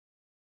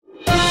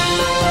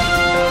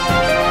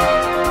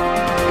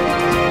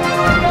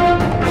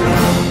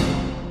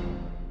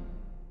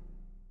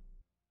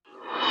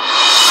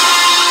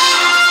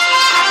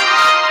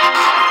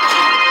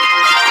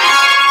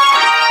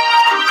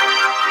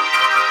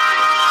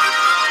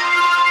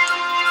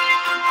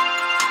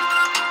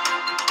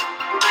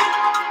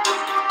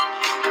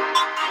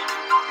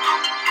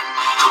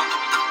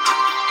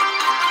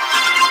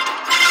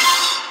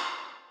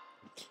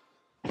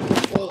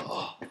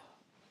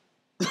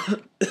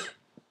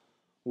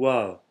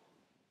Wow.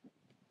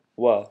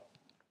 Wow.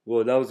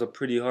 Well, that was a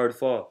pretty hard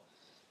fall.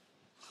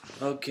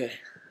 Okay.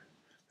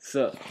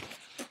 So,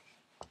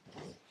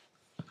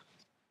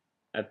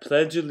 I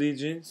pledge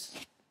allegiance.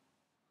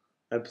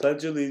 I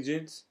pledge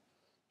allegiance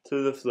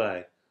to the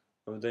flag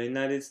of the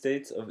United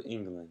States of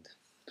England.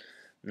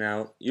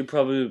 Now, you're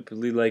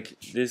probably like,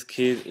 this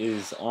kid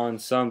is on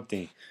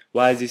something.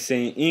 Why is he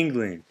saying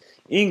England?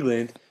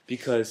 England,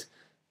 because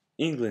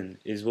England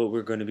is what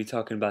we're going to be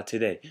talking about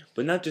today.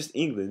 But not just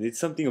England, it's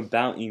something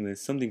about England,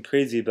 something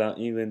crazy about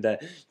England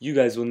that you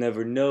guys will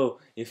never know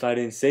if I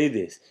didn't say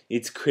this.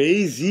 It's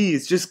crazy,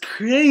 it's just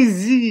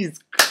crazy,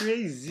 it's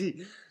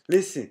crazy.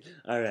 Listen,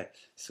 alright,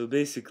 so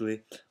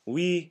basically,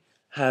 we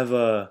have,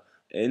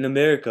 in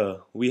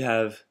America, we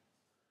have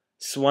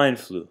swine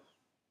flu.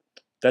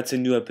 That's a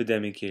new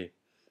epidemic here.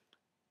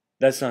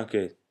 That's not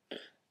good.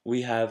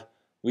 We have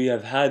we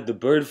have had the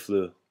bird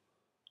flu,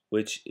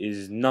 which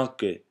is not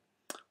good.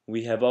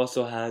 We have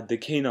also had the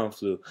canine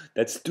flu.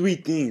 That's three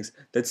things.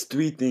 That's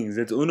three things.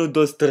 That's uno,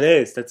 dos,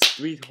 tres. That's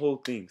three whole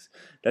things.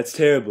 That's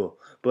terrible.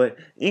 But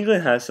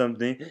England has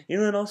something.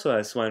 England also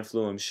has swine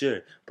flu, I'm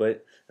sure.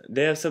 But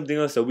they have something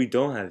else that we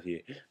don't have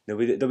here. That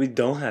we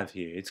don't have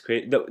here. It's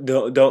crazy.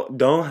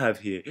 Don't have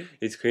here.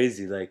 It's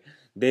crazy. Like,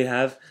 they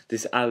have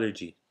this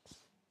allergy.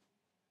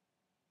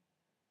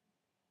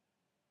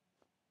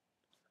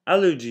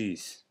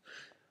 Allergies.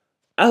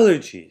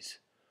 Allergies.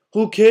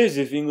 Who cares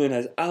if England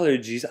has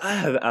allergies? I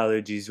have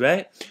allergies,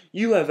 right?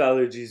 You have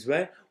allergies,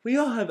 right? We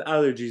all have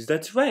allergies.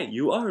 That's right.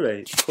 You are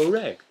right.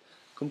 Correct.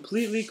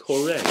 Completely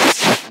correct.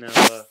 Now,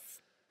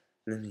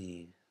 let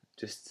me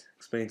just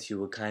explain to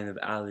you what kind of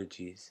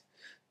allergies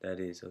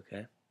that is,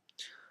 okay?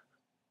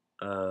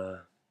 Uh,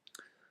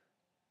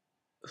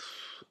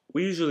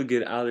 we usually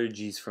get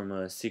allergies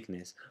from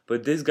sickness,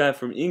 but this guy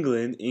from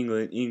England,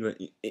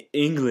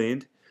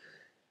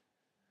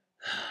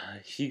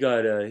 he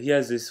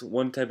has this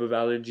one type of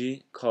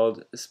allergy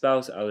called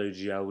spouse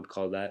allergy, I would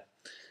call that.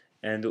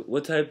 And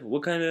what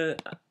kind of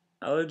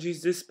allergy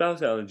is this?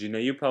 Spouse allergy. Now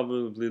you're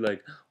probably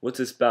like, what's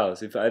a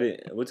spouse?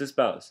 What's a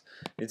spouse?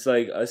 It's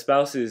like, a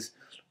spouse is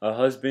a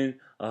husband.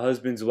 A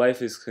husband's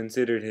wife is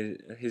considered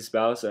his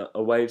spouse.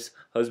 A wife's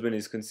husband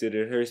is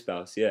considered her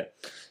spouse. Yeah.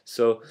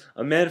 So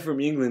a man from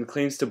England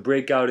claims to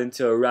break out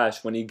into a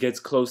rash when he gets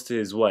close to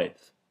his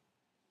wife.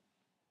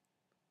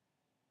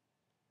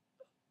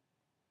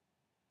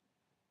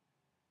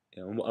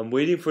 Yeah, I'm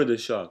waiting for the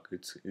shock.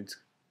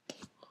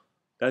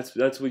 That's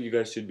what you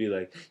guys should be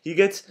like. He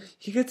gets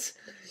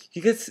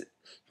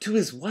to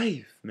his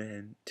wife,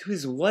 man. To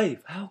his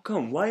wife. How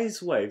come? Why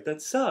his wife?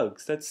 That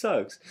sucks. That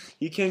sucks.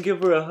 He can't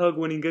give her a hug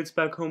when he gets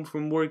back home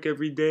from work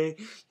every day.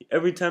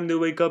 Every time they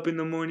wake up in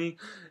the morning,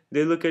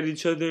 they look at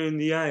each other in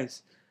the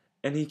eyes.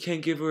 And he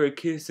can't give her a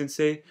kiss and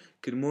say,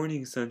 "Good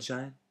morning,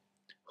 sunshine.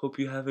 Hope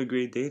you have a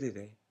great day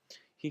today."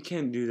 He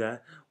can't do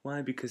that.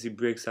 Why? Because he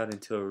breaks out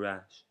into a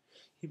rash.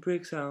 He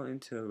breaks out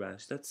into a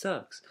rash. That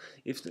sucks.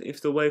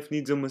 If the wife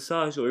needs a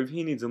massage, or if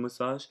he needs a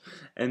massage,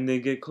 and they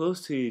get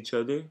close to each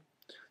other,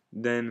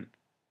 then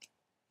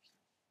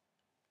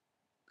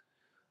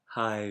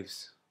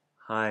hives,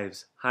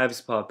 hives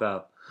pop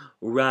out.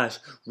 Rash,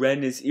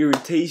 redness,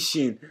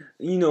 irritation.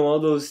 You know, all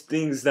those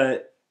things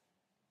that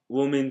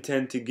women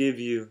tend to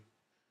give you.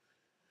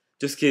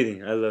 Just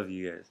kidding. I love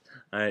you guys.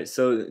 Alright,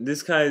 so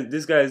this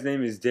guy's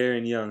name is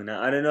Darren Young.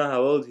 Now, I don't know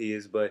how old he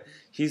is, but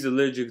he's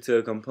allergic to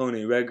a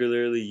component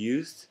regularly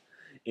used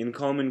in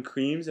common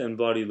creams and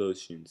body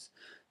lotions.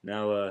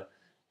 Now,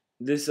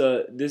 this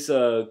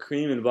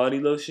cream and body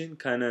lotion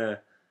kind of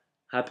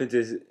happened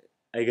to,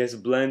 I guess,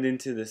 blend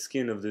into the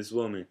skin of this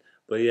woman.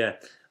 But yeah,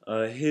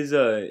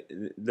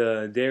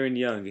 the Darren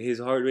Young, his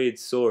heart rate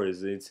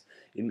soars. It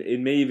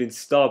may even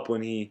stop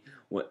and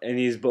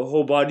his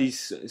whole body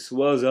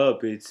swells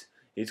up.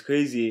 It's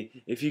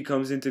crazy. If he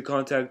comes into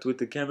contact with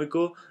the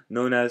chemical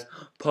known as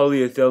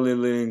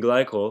polyethylene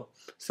glycol,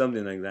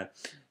 something like that.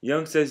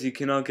 Young says he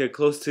cannot get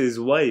close to his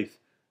wife.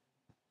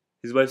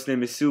 His wife's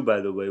name is Sue, by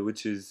the way,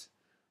 which is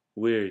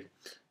weird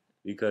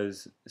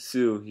because his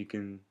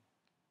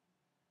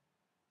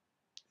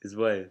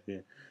wife,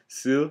 yeah,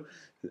 Sue,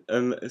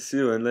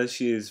 unless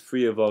she is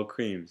free of all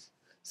creams.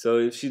 So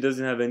if she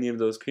doesn't have any of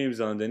those creams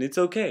on, then it's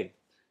okay.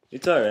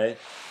 It's alright.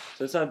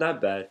 So it's not that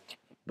bad.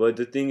 But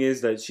the thing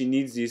is that she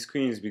needs these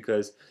creams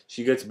because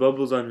she gets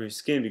bubbles on her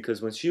skin,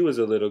 because when she was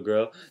a little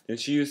girl, then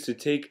she used to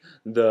take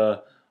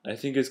I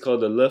think it's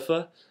called the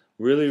loofah,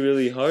 really,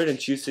 really hard, and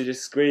she used to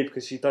just scrape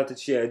because she thought that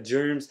she had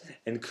germs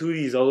and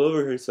cooties all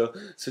over her. So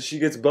she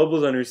gets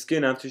bubbles on her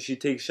skin after she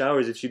takes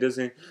showers if she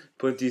doesn't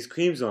put these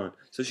creams on.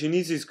 So she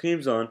needs these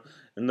creams on,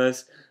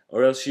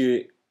 or else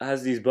she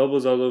has these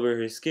bubbles all over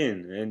her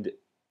skin, and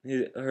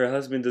her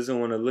husband doesn't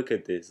want to look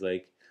at this.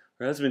 Like,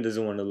 her husband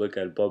doesn't want to look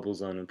at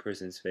bubbles on a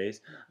person's face.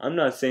 I'm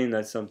not saying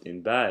that's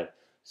something bad.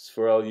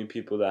 For all you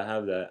people that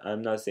have that,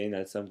 I'm not saying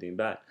that's something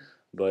bad.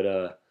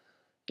 But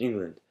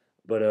England.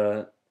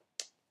 But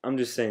I'm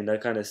just saying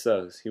that kind of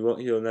sucks.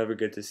 He'll never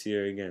get to see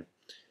her again.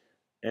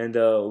 And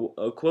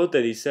a quote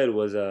that he said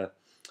was,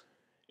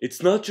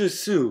 "It's not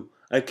just Sue.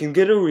 I can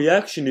get a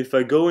reaction if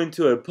I go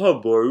into a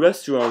pub or a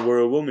restaurant where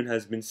a woman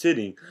has been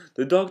sitting.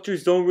 The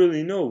doctors don't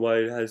really know why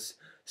it has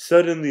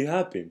suddenly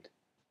happened.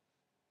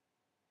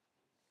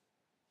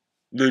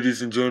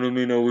 Ladies and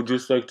gentlemen, I would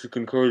just like to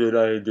concur that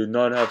I did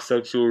not have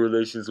sexual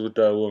relations with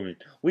that woman.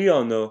 We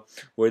all know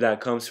where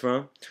that comes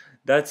from.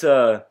 That's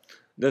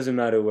doesn't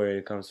matter where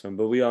it comes from,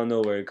 but we all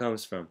know where it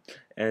comes from.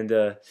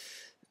 And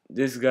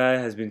this guy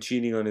has been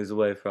cheating on his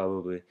wife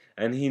probably,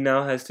 and he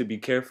now has to be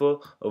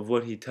careful of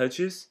what he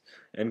touches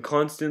and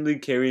constantly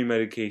carry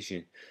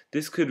medication.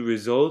 This could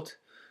result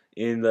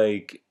in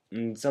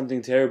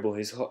something terrible.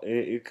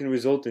 It can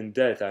result in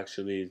death.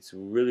 Actually, it's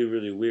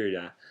really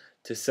weird.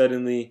 To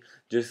suddenly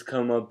just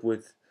come up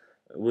with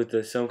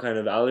some kind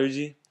of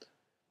allergy,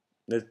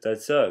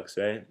 that sucks,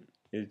 right?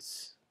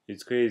 It's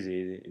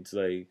crazy. It's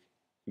like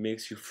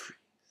makes you free.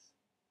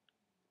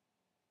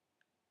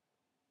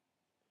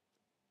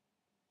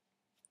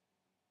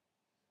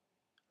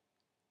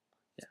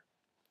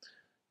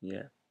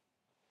 Yeah.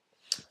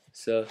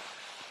 So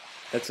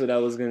that's what I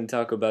was going to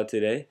talk about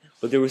today.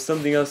 But there was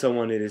something else I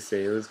wanted to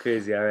say. It was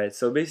crazy. Alright,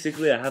 so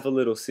basically, I have a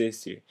little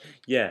sister.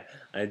 Yeah,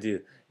 I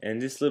do. And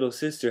this little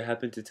sister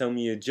happened to tell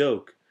me a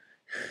joke.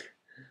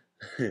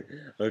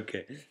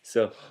 Okay,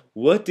 so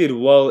what did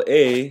wall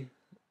A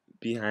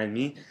behind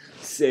me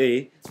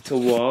say to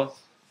wall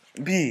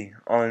B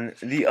on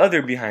the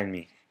other behind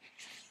me?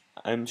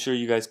 I'm sure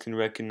you guys can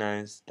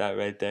recognize that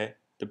right there,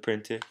 the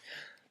printer.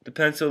 The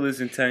pencil is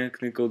in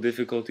technical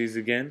difficulties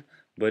again,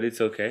 but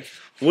it's okay.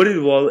 What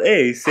did wall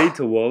A say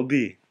to wall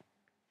B?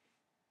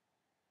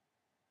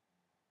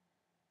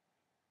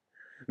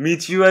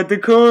 Meet you at the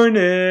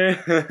corner.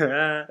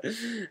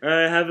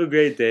 Alright, have a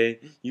great day.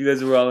 You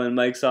guys were all in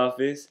Mike's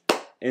office.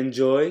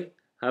 Enjoy.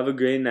 Have a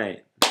great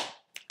night.